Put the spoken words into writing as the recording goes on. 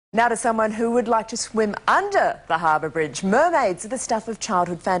Now to someone who would like to swim under the harbour bridge. Mermaids are the stuff of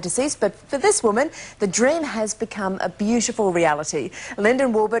childhood fantasies, but for this woman, the dream has become a beautiful reality.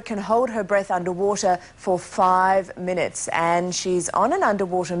 Linden Wolber can hold her breath underwater for 5 minutes, and she's on an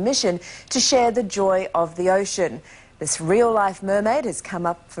underwater mission to share the joy of the ocean. This real-life mermaid has come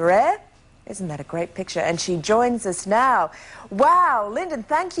up for air. Isn't that a great picture? And she joins us now. Wow, Linden,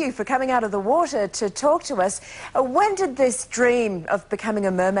 thank you for coming out of the water to talk to us. When did this dream of becoming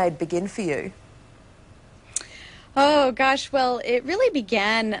a mermaid begin for you? Oh gosh, well, it really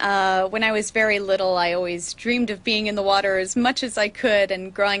began when I was very little. I always dreamed of being in the water as much as I could,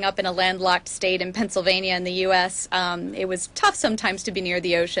 and growing up in a landlocked state in Pennsylvania in the U.S., it was tough sometimes to be near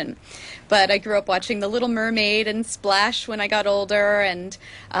the ocean. But I grew up watching The Little Mermaid and Splash when I got older, and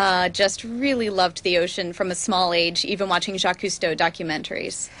just really loved the ocean from a small age, even watching Jacques Cousteau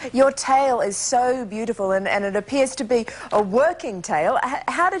documentaries. Your tail is so beautiful, and it appears to be a working tail.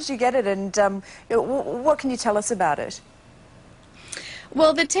 How did you get it, and what can you tell us about it?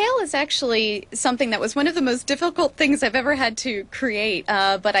 Well, the tail is actually something that was one of the most difficult things I've ever had to create,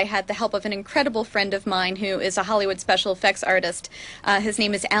 but I had the help of an incredible friend of mine who is a Hollywood special effects artist. His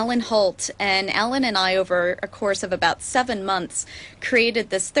name is Alan Holt, and Alan and I, over a course of about 7 months,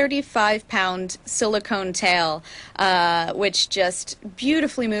 created this 35-pound silicone tail, which just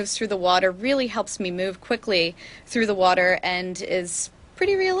beautifully moves through the water, really helps me move quickly through the water, and is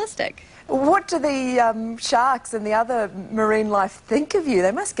pretty realistic. What do the sharks and the other marine life think of you?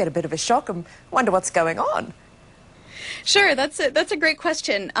 They must get a bit of a shock and wonder what's going on. Sure, that's a great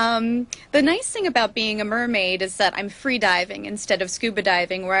question. The nice thing about being a mermaid is that I'm free diving instead of scuba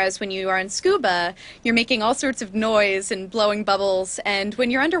diving, whereas when you are in scuba, you're making all sorts of noise and blowing bubbles, and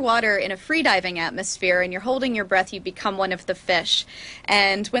when you're underwater in a free diving atmosphere and you're holding your breath, you become one of the fish.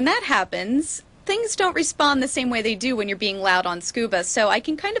 And when that happens, things don't respond the same way they do when you're being loud on scuba, so I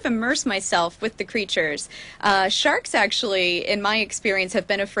can kind of immerse myself with the creatures. Sharks actually, in my experience, have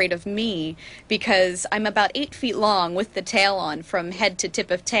been afraid of me because I'm about 8 feet long with the tail on from head to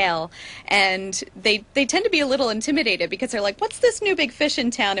tip of tail, and they tend to be a little intimidated because they're like, what's this new big fish in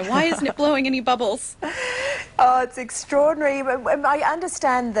town, and why isn't it blowing any bubbles? Oh, it's extraordinary. I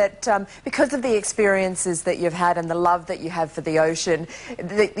understand that because of the experiences that you've had and the love that you have for the ocean,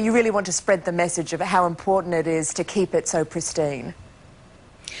 that you really want to spread the message of how important it is to keep it so pristine.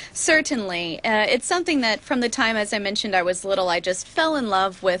 Certainly. It's something that from the time, as I mentioned, I was little, I just fell in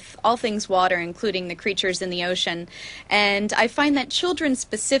love with all things water, including the creatures in the ocean. And I find that children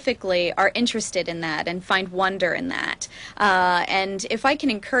specifically are interested in that and find wonder in that. And if I can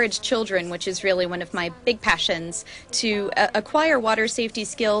encourage children, which is really one of my big passions, to acquire water safety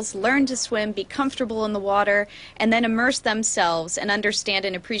skills, learn to swim, be comfortable in the water, and then immerse themselves and understand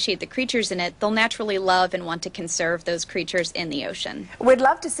and appreciate the creatures in it, they'll naturally love and want to conserve those creatures in the ocean. We'd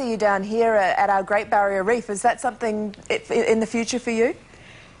love to see you down here at our Great Barrier Reef. Is that something in the future for you?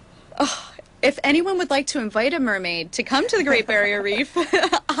 Oh, if anyone would like to invite a mermaid to come to the Great Barrier Reef,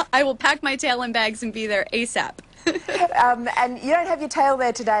 I will pack my tail in bags and be there ASAP. And you don't have your tail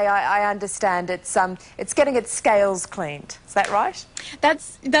there today, I understand. It's getting its scales cleaned. Is that right?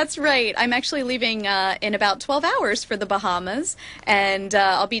 That's right. I'm actually leaving in about 12 hours for the Bahamas, and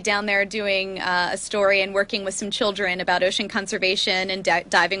I'll be down there doing a story and working with some children about ocean conservation and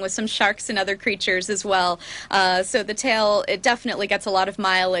diving with some sharks and other creatures as well. So the tail, it definitely gets a lot of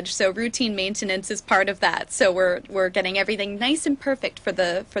mileage, so routine maintenance is part of that. So we're getting everything nice and perfect for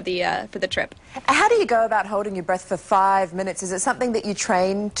the trip. How do you go about holding your breath for 5 minutes? Is it something that you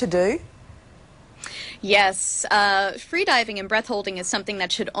train to do? Yes, free diving and breath holding is something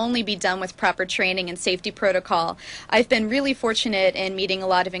that should only be done with proper training and safety protocol. I've been really fortunate in meeting a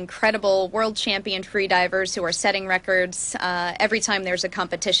lot of incredible world champion free divers who are setting records every time there's a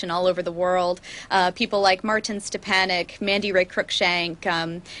competition all over the world. People like Martin Stepanek, Mandy Ray Cruikshank,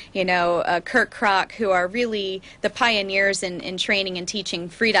 Kurt Kroc, who are really the pioneers in training and teaching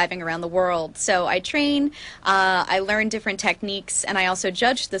free diving around the world. So I train, I learn different techniques, and I also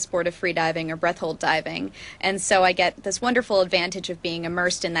judge the sport of free diving or breath hold diving. And so I get this wonderful advantage of being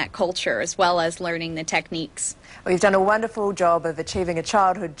immersed in that culture as well as learning the techniques. Well, you've done a wonderful job of achieving a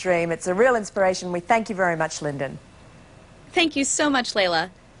childhood dream. It's a real inspiration. We thank you very much, Linden. Thank you so much,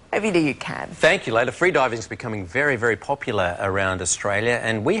 Layla. Maybe you can. Thank you, Layla. Freediving is becoming very, very popular around Australia,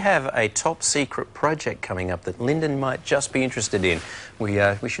 and we have a top secret project coming up that Linden might just be interested in.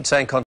 We should say in